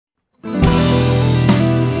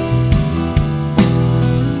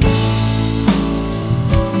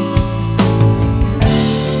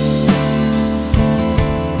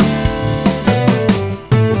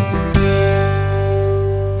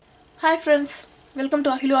friends, welcome to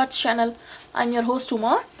Ahilu Arts channel. I'm your host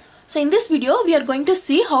Uma. So in this video we are going to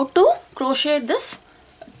see how to crochet this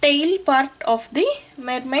tail part of the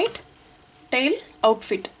mermaid tail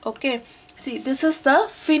outfit. Okay, see, this is the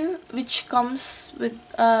fin which comes with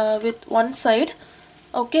one side.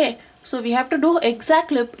 Okay, so we have to do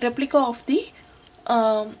exact replica of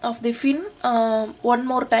the fin one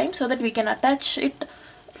more time so that we can attach it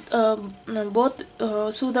both,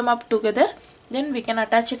 sew them up together. Then we can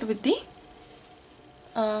attach it with the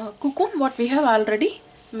cocoon what we have already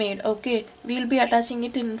made. Okay, we will be attaching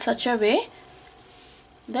it in such a way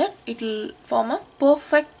that it will form a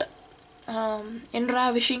perfect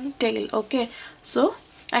enravishing tail. Okay, so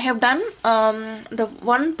I have done the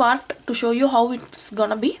one part to show you how it's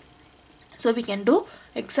gonna be, so we can do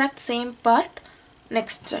exact same part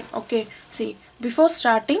next time. Okay, see, before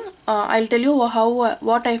starting I'll tell you how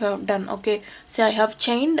what I have done. Okay, see, I have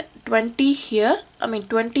chained 20 here,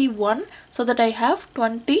 21, so that I have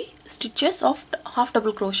 20 stitches of half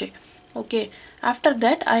double crochet. Okay, after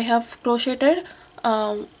that I have crocheted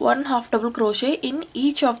one half double crochet in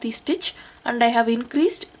each of the stitch, and I have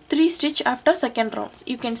increased 3 stitch after second rounds.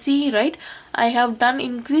 You can see, right, I have done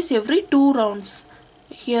increase every 2 rounds.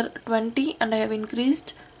 Here 20, and I have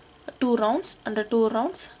increased 2 rounds, under 2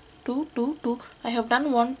 rounds, 2 2 2. I have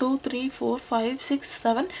done 1 2 3 4 5 6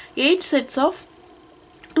 7 8 sets of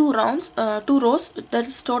 2 rounds, 2 rows. That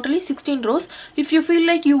is totally 16 rows. If you feel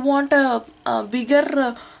like you want a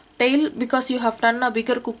bigger tail because you have done a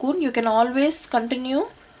bigger cocoon, you can always continue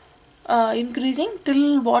increasing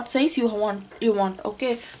till what size you want.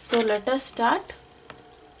 Okay, so let us start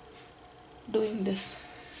doing this.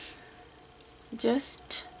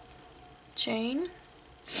 Just chain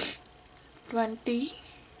 20,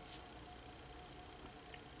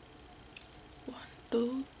 1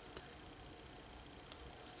 2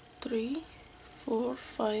 3 4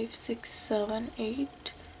 5 6 7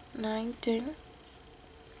 8 9 10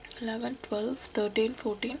 11 12 13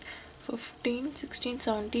 14 15 16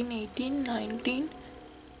 17 18 19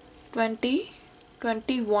 20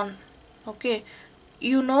 21. Okay,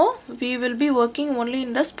 you know, we will be working only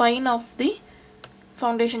in the spine of the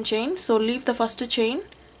foundation chain, so leave the first chain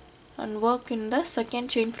and work in the second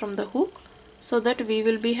chain from the hook, so that we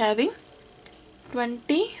will be having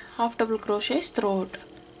 20 half double crochets throughout.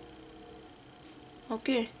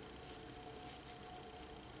 Okay,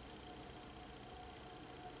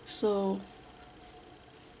 so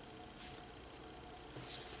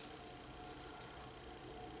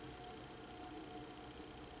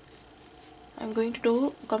I'm going to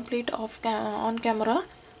do complete on camera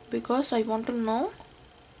because I want to know,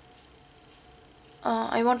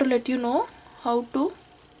 I want to let you know how to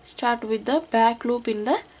start with the back loop in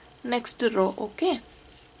the next row. Okay,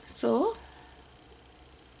 so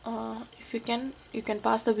if you can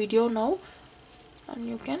pause the video now and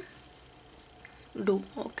you can do.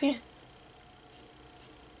 Okay,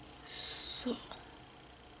 so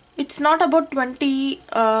it's not about 20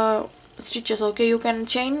 stitches. Okay, you can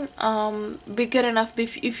chain bigger enough.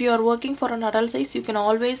 If you are working for an adult size, you can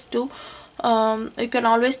always do you can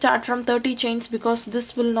always start from 30 chains, because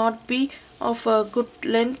this will not be of a good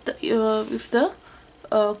length if the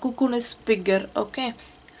cocoon is bigger. Okay,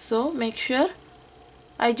 so make sure,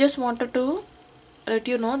 I just wanted to let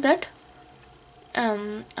you know that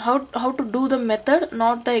how to do the method,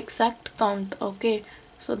 not the exact count. Okay,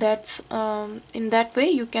 so that's in that way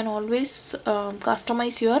you can always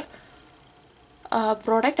customize your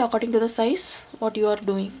product according to the size what you are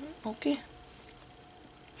doing. Okay,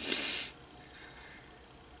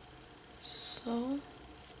 so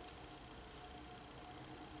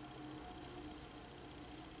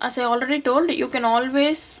as I already told, you can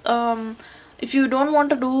always if you don't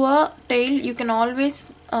want to do a tail, you can always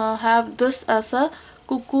have this as a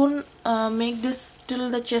cocoon, make this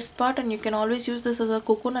till the chest part, and you can always use this as a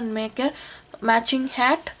cocoon and make a matching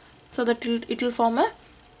hat, so that it will form a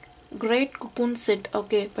great cocoon set.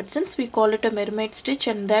 Okay, but since we call it a mermaid stitch,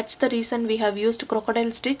 and that's the reason we have used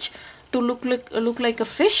crocodile stitch to look like a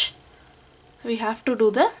fish, we have to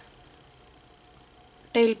do the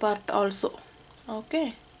tail part also.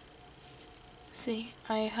 Okay, see,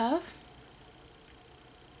 I have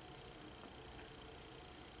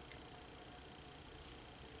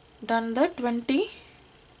done the 20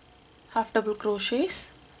 half double crochets.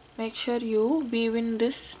 Make sure you weave in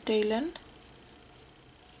this tail end.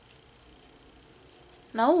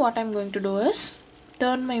 Now what I'm going to do is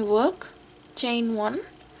turn my work, chain 1.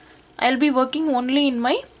 I'll be working only in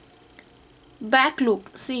my back loop.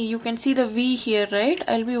 See, you can see the V here, right?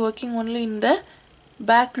 I'll be working only in the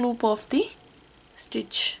back loop of the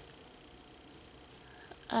stitch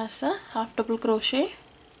as a half double crochet.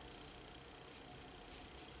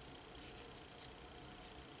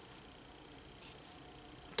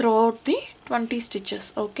 throughout the 20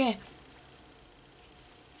 stitches. Okay,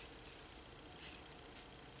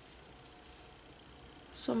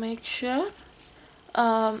 so make sure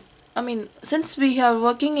I mean, since we are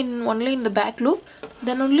working in only in the back loop,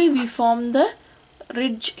 then only we form the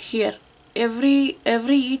ridge here. Every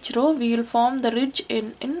each row we will form the ridge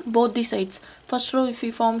in both the sides. First row if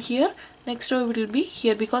we form here, next row will be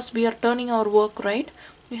here, because we are turning our work, right?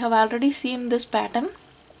 We have already seen this pattern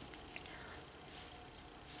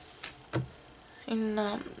in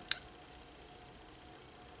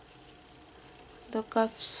the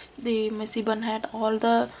cuffs, the messy bun hat, all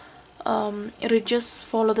the ridges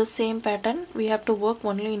follow the same pattern. We have to work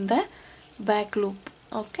only in the back loop.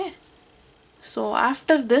 Okay, so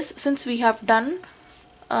after this, since we have done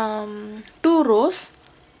 2 rows,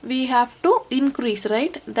 we have to increase,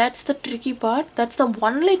 right? That's the tricky part. That's the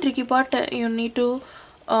only tricky part you need to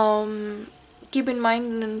keep in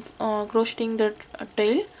mind in crocheting the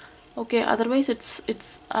tail. Okay, otherwise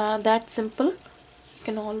it's that simple. You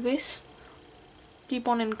can always keep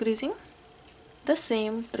on increasing the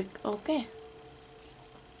same trick. Okay,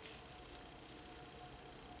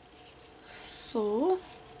 so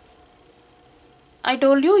I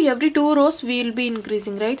told you every 2 rows we will be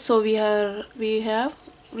increasing, right? So we have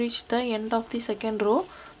reached the end of the second row,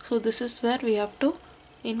 so this is where we have to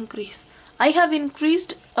increase. I have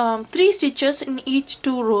increased 3 stitches in each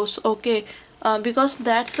 2 rows. Okay, because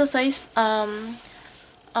that's the size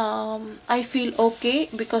I feel okay,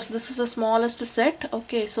 because this is the smallest set.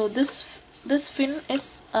 Okay, so this fin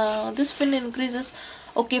is this fin increase is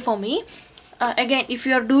okay for me. Again, if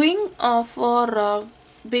you are doing for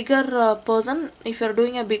bigger person, if you are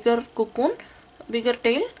doing a bigger cocoon, bigger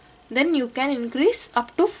tail, then you can increase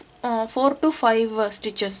up to 4 to 5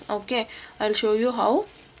 stitches. Okay, I'll show you how.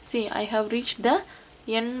 See, I have reached the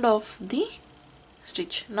end of the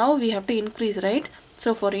stitch. Now we have to increase, right?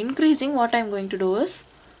 So for increasing, what I'm going to do is,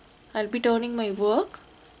 I'll be turning my work.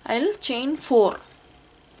 I'll chain 4.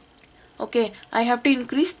 Okay, I have to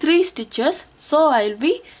increase 3 stitches, so I'll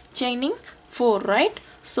be chaining 4, right?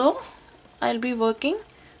 So I'll be working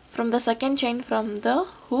from the second chain from the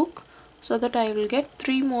hook, so that I will get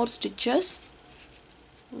 3 more stitches.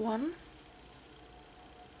 1,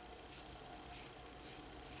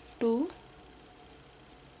 2,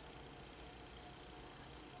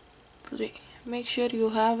 3. Make sure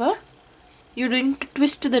you didn't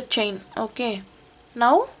twist the chain. Okay,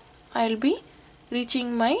 now I'll be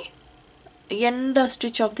reaching my end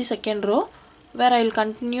stitch of the second row, where I'll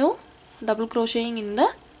continue double crocheting in the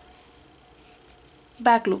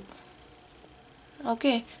back loop.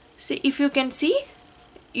 Okay, see, if you can see,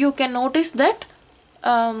 you can notice that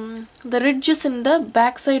the ridge is in the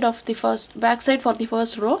back side for the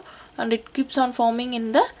first row, and it keeps on forming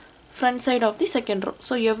in the front side of the second row.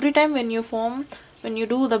 So every time when you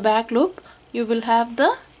do the back loop, you will have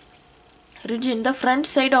the ridge in the front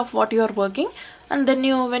side of what you are working, and then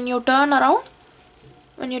when you turn around,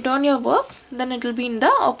 when you turn your work, then it will be in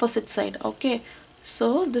the opposite side. Okay,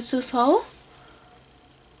 so this is how,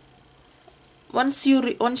 once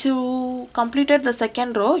you completed the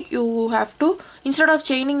second row, you have to, instead of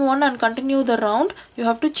chaining 1 and continue the round, you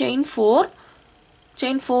have to chain 4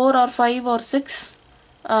 or 5 or 6,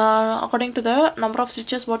 according to the number of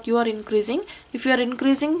stitches what you are increasing. If you are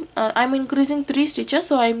increasing, I'm increasing 3 stitches,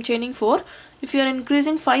 so I'm chaining 4. If you are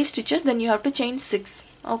increasing 5 stitches, then you have to chain 6.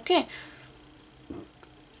 Okay,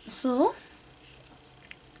 so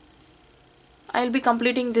I'll be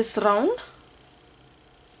completing this round,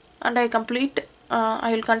 and I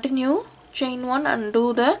will continue chain 1 and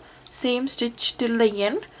do the same stitch till the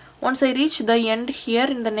end. Once I reach the end here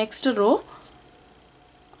in the next row,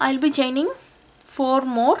 I'll be chaining 4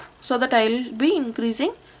 more, so that I'll be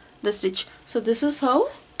increasing the stitch. So this is how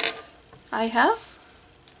I have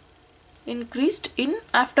increased in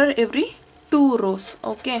after every 2 rows.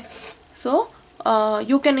 Okay, so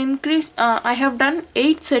you can increase. I have done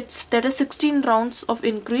 8 sets, that is 16 rounds of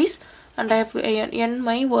increase, and I have end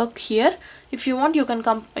my work here. If you want, you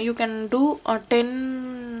can do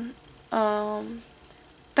 10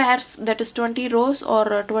 pairs, that is 20 rows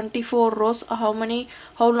or 24 rows,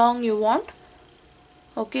 how long you want.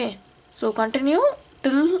 Okay, so continue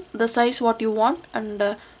till the size what you want, and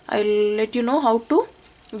I'll let you know how to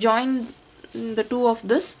join the two of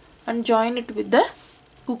this and join it with the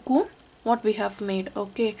cocoon what we have made.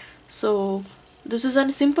 Okay, so this is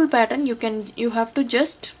a simple pattern. You have to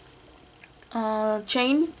just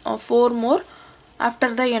chain 4 more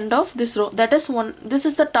after the end of this row. That is one. This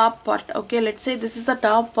is the top part. Okay, let's say this is the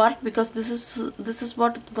top part, because this is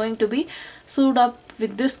what it's going to be sewed up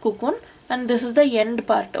with this cocoon, and this is the end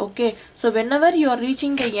part. Okay, so whenever you are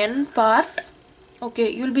reaching the end part,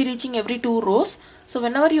 Okay, you will be reaching every 2 rows. So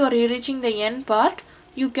whenever you are reaching the end part,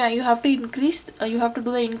 you have to increase, you have to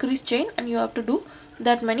do the increase chain, and you have to do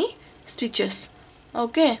that many stitches.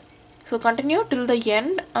 Okay, so continue till the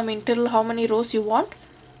end, I mean till how many rows you want,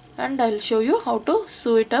 and I'll show you how to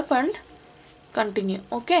sew it up and continue.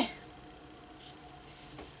 Okay.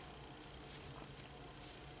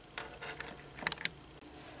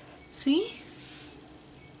 See,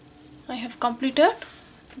 I have completed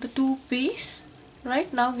the 2 pieces.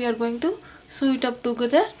 Right now we are going to sew it up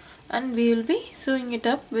together, and we will be sewing it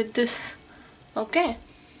up with this. Okay.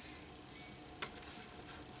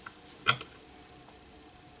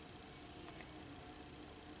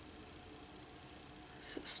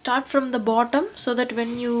 Start from the bottom, so that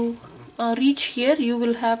when you reach here, you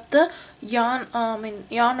will have the yarn,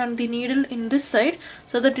 yarn and the needle in this side,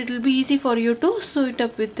 so that it will be easy for you to sew it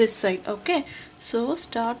up with this side. Okay, so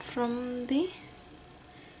start from the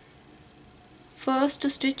first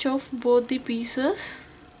stitch of both the pieces.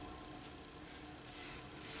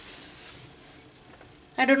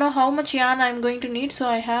 I don't know how much yarn I'm going to need, so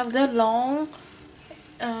I have the long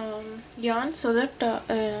yarn, so that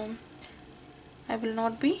I will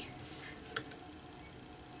not be,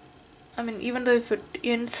 even though if it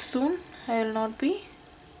ends soon, I will not be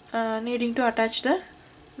needing to attach the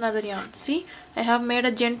another yarn. See, I have made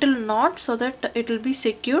a gentle knot so that it will be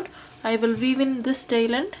secured. I will weave in this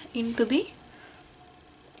tail end into the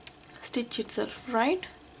stitch itself, right?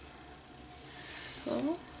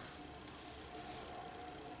 So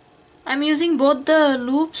I'm using both the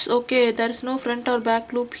loops. Okay, there is no front or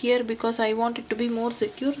back loop here because I want it to be more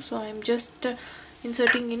secure, so I'm just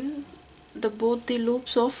inserting in the both the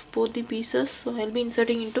loops of both the pieces. So I'll be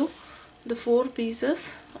inserting into the 4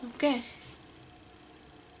 pieces. Okay,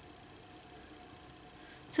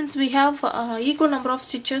 since we have equal number of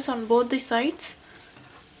stitches on both the sides,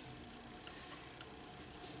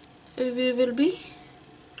 we will be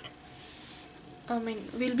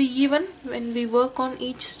we'll be even when we work on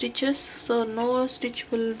each stitches, so no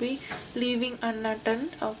stitch will be leaving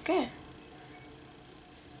unattended. Okay,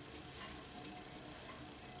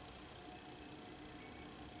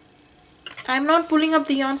 I'm not pulling up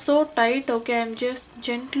the yarn so tight. Okay, I'm just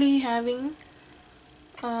gently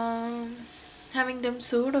um, having them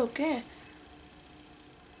sewed. Okay,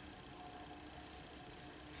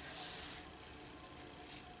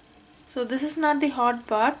 so this is not the hard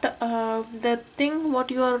part. The thing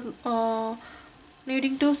what you are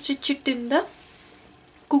needing to stitch it in the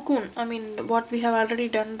cocoon, what we have already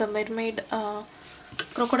done, the mermaid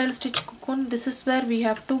crocodile stitch cocoon. This is where we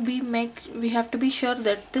have to be sure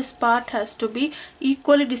that this part has to be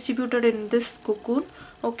equally distributed in this cocoon.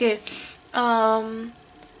 Okay, um,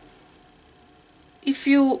 if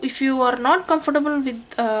you are not comfortable with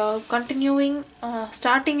continuing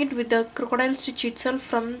starting it with the crocodile stitch itself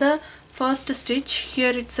from the first stitch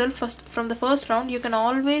here itself, from the first round, you can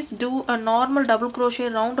always do a normal double crochet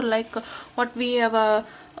round, like what we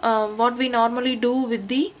normally do with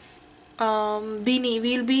the beanie.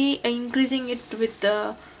 We'll be increasing it with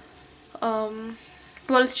the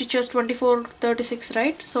 12 stitches, 24, 36,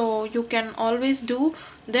 right? So you can always do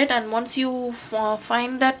that, and once you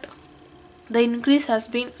find that the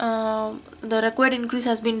required increase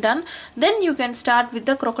has been done, then you can start with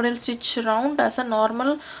the crocodile stitch round as a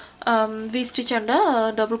normal V stitch and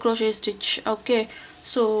a double crochet stitch. Okay,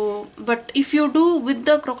 so but if you do with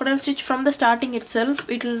the crocodile stitch from the starting itself,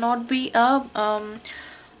 it will not be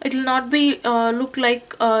look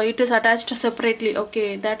like it is attached separately.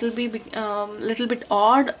 Okay, that will be little bit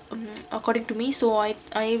odd, according to me. So I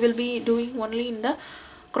will be doing only in the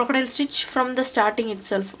crocodile stitch from the starting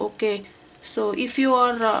itself. Okay, so if you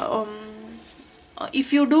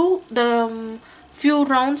do the few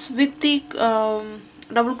rounds with the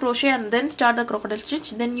double crochet and then start the crocodile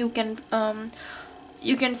stitch, then you can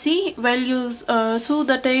see while you sew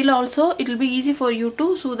the tail also, it will be easy for you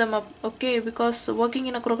to sew them up. Okay, because working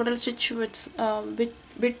in a crocodile stitch it's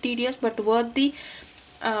bit tedious but worth the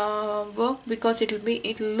work, because it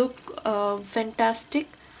will look fantastic.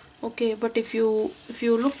 Okay, but if you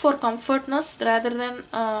look for comfortness rather than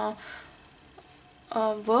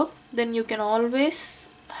work, then you can always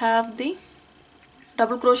have the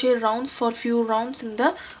double crochet rounds for few rounds in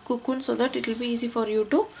the cocoon, so that it will be easy for you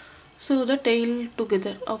to sew the tail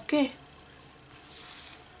together. Okay,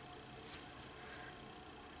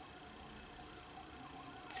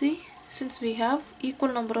 see, since we have equal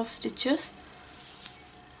number of stitches,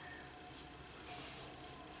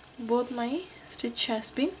 both my stitch has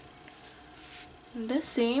been in the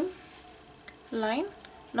same line.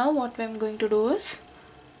 Now what I'm going to do is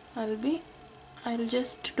I'll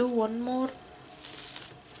just do one more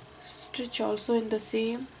stitch also in the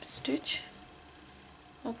same stitch.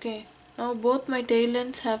 Okay, now both my tail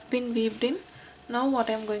ends have been weaved in. Now what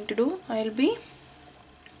I am going to do, I will be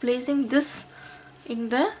placing this in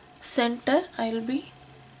the center. I will be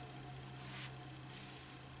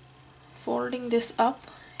folding this up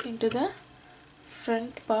into the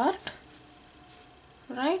front part,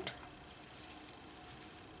 right?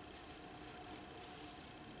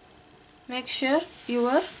 Make sure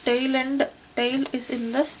your tail is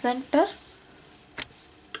in the center.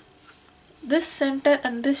 This center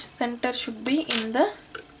and this center should be in the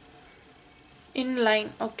in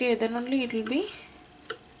line. Okay, then only it will be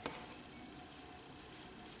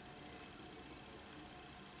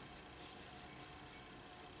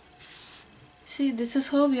see, this is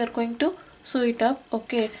how we are going to sew it up.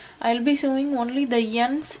 Okay, I'll be sewing only the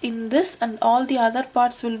ends in this, and all the other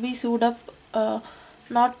parts will be sewed up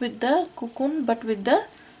not with the cocoon but with the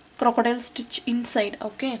crocodile stitch inside.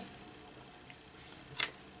 Okay,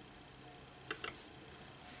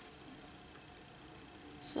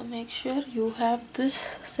 so make sure you have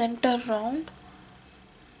this center round.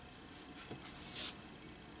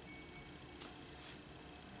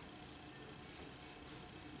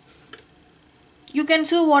 You can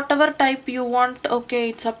sew whatever type you want. Okay,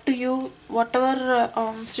 it's up to you. Whatever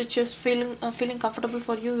stitches feeling comfortable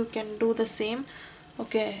for you, you can do the same.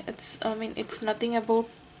 Okay, it's nothing about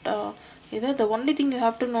either. The only thing you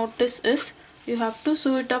have to notice is you have to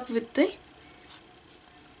sew it up with the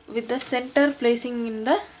center placing in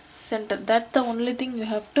the center. That's the only thing you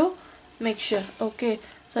have to make sure. Okay,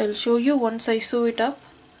 so I'll show you once I sew it up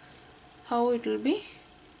how it will be.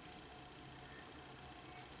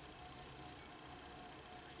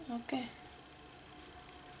 Okay,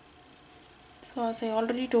 so as I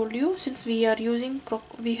already told you, since we are using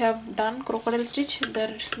we have done crocodile stitch,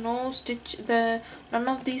 there is no stitch, none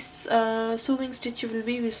of these sewing stitch will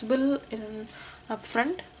be visible in up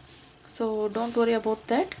front, so don't worry about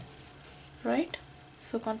that, right?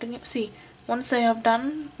 So continue. See, once I have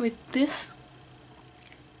done with this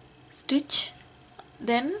stitch,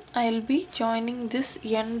 then I'll be joining this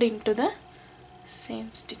end into the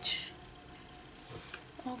same stitch.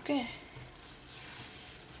 Okay,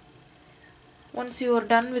 once you are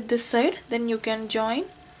done with this side, then you can join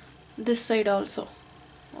this side also.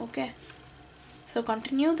 Okay, so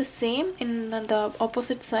continue the same in the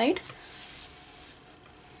opposite side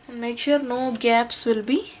and make sure no gaps will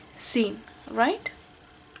be seen, right?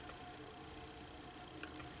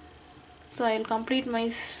 So I'll complete my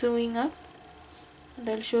sewing up and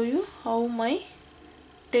I'll show you how my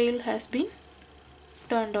tail has been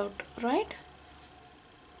turned out, right?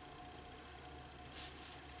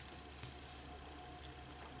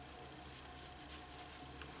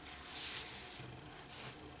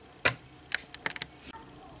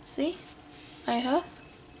 See, I have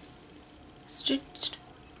stitched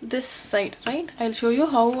this side, right? I'll show you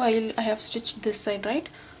how I have stitched this side, right?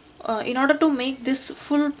 In order to make this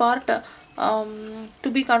full part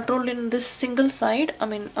to be controlled in this single side,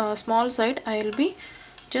 small side, I'll be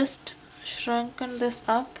just shrunken this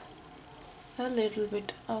up a little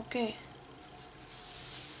bit. Okay,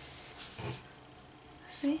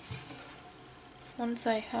 see, once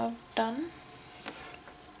I have done,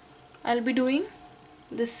 I'll be doing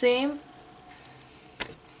the same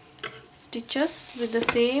stitches with the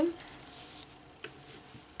same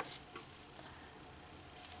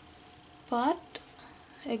part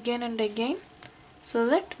again and again, so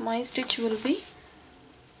that my stitch will be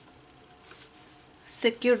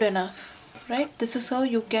secured enough, right? This is how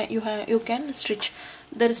you can stitch.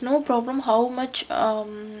 There is no problem how much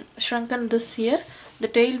shrunken this here. The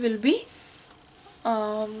tail will be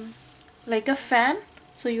like a fan,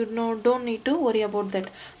 so you don't need to worry about that.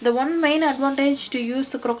 The one main advantage to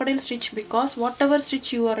use the crocodile stitch, because whatever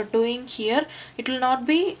stitch you are doing here, it will not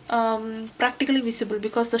be practically visible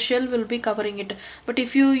because the shell will be covering it. But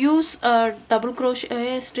if you use a double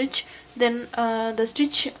crochet stitch, then the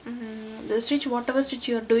stitch whatever stitch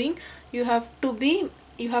you are doing, you have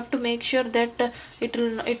to make sure that it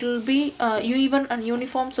will be even and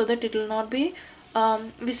uniform, so that it will not be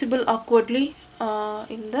visible awkwardly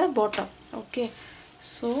in the bottom. Okay,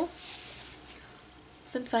 so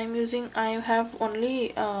since I have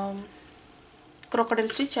only crocodile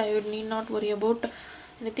stitch, I would need not worry about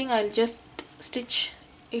anything. I'll just stitch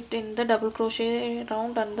it in the double crochet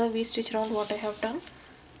round and the V-stitch round what I have done,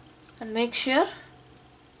 and make sure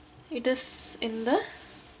it is in the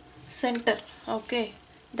center. Okay,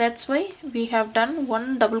 that's why we have done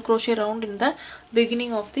one double crochet round in the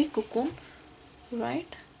beginning of the cocoon,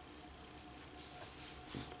 right?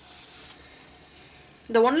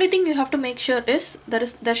 The only thing you have to make sure is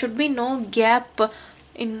there should be no gap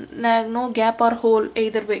in no gap or hole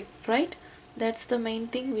either way, right? That's the main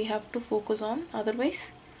thing we have to focus on,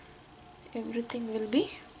 otherwise everything will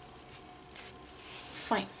be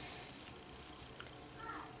fine.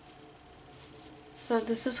 So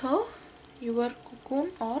this is how your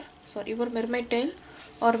cocoon, or sorry, your mermaid tail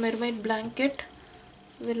or mermaid blanket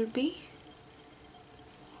will be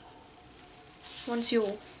once you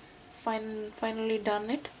finally done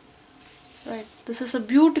it. Right, this is a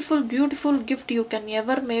beautiful gift you can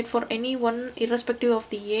ever made for anyone, irrespective of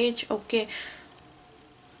the age. Okay,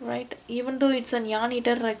 right, even though it's a yarn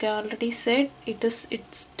eater, like I already said,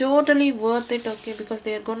 it's totally worth it. Okay, because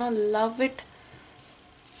they are gonna love it.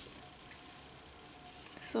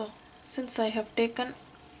 So since I have taken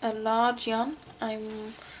a large yarn,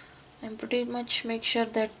 I'm pretty much make sure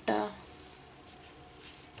that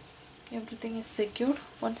everything is secured.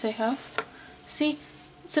 Once I have, see,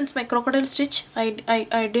 since my crocodile stitch,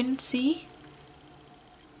 I didn't see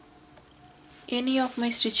any of my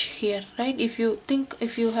stitch here, right? If you think,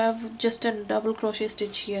 if you have just a double crochet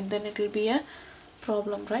stitch here, then it will be a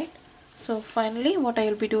problem, right? So finally what I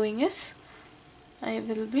will be doing is, I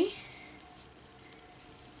will be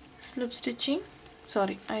slip stitching,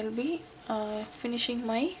 sorry, I will be finishing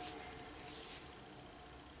my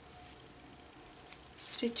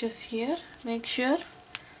stitches here. Make sure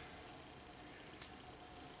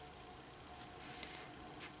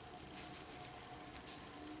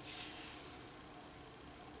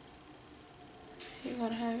you are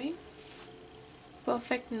having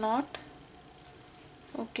perfect knot.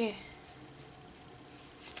 Okay,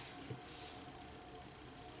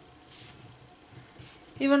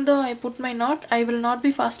 even though I put my knot, I will not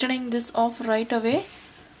be fastening this off right away.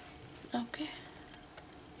 Okay,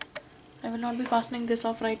 I will not be fastening this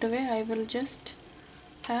off right away. I will just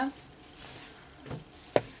have,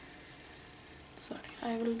 sorry,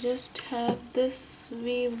 I will just have this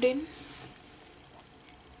weaved in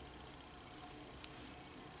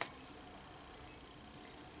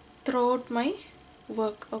throughout my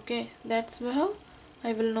work. Okay, that's how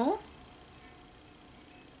I will know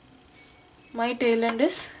my tail end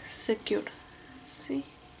is secured. See,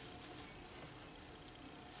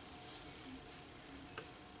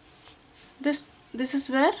 this is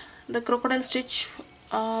where the crocodile stitch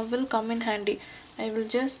will come in handy. I will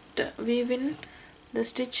just weave in the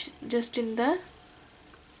stitch just in the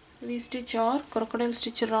V-stitch or crocodile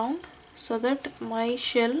stitch around, so that my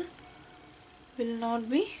shell will not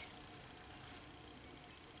be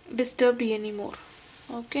disturbed anymore.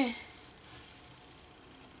 Okay,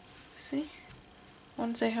 see,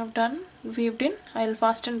 once I have done weaved in, I will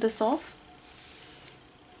fasten this off.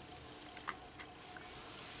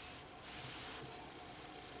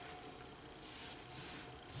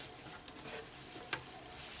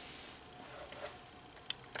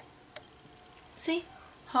 See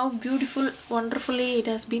how beautiful, wonderfully it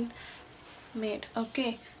has been made.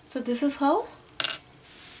 Okay, so this is how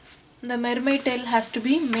the mermaid tail has to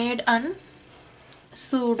be made and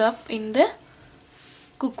sewed up in the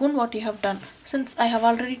cocoon what you have done. Since I have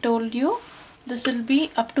already told you, this will be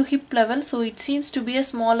up to hip level, so it seems to be a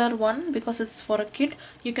smaller one because it's for a kid.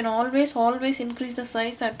 You can always increase the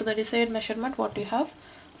size up to the desired measurement what you have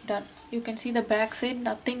done. You can see the back side,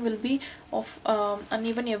 nothing will be of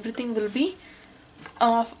uneven, everything will be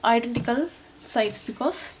of identical sides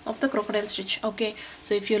because of the crocodile stitch. Okay,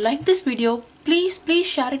 so if you like this video, please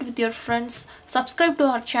share it with your friends, subscribe to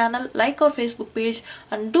our channel, like our Facebook page,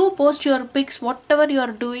 and do post your pics whatever you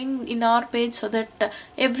are doing in our page, so that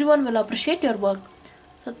everyone will appreciate your work.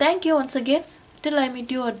 So thank you once again, till I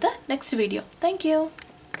meet you at the next video. Thank you.